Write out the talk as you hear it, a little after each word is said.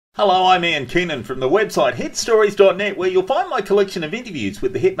Hello, I'm Ian Keenan from the website hitstories.net, where you'll find my collection of interviews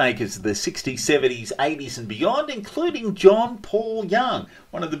with the hitmakers of the 60s, 70s, 80s and beyond, including John Paul Young,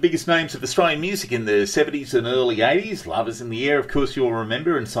 one of the biggest names of Australian music in the 70s and early 80s. Love Is in the Air, of course, you'll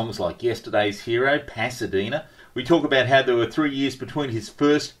remember, and songs like Yesterday's Hero, Pasadena. We talk about how there were 3 years between his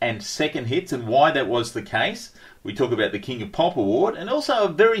first and second hits and why that was the case. We talk about the King of Pop Award and also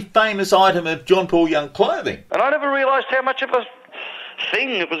a very famous item of John Paul Young clothing. And I never realised how much of a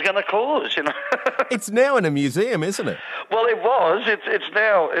thing it was going to cause, you know. It's now in a museum, isn't it? Well, it was. It's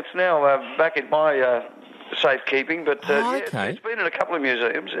now back in my safekeeping, but okay. it's been in a couple of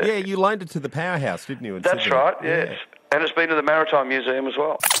museums. Yeah, you loaned it to the Powerhouse, didn't you? That's Sydney? right. Yes, and it's been to the Maritime Museum as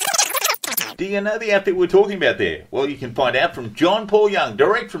well. Do you know the outfit we're talking about there? Well, you can find out from John Paul Young,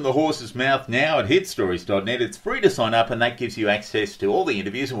 direct from the horse's mouth now at hitstories.net. It's free to sign up and that gives you access to all the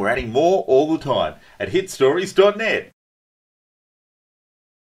interviews, and we're adding more all the time at hitstories.net.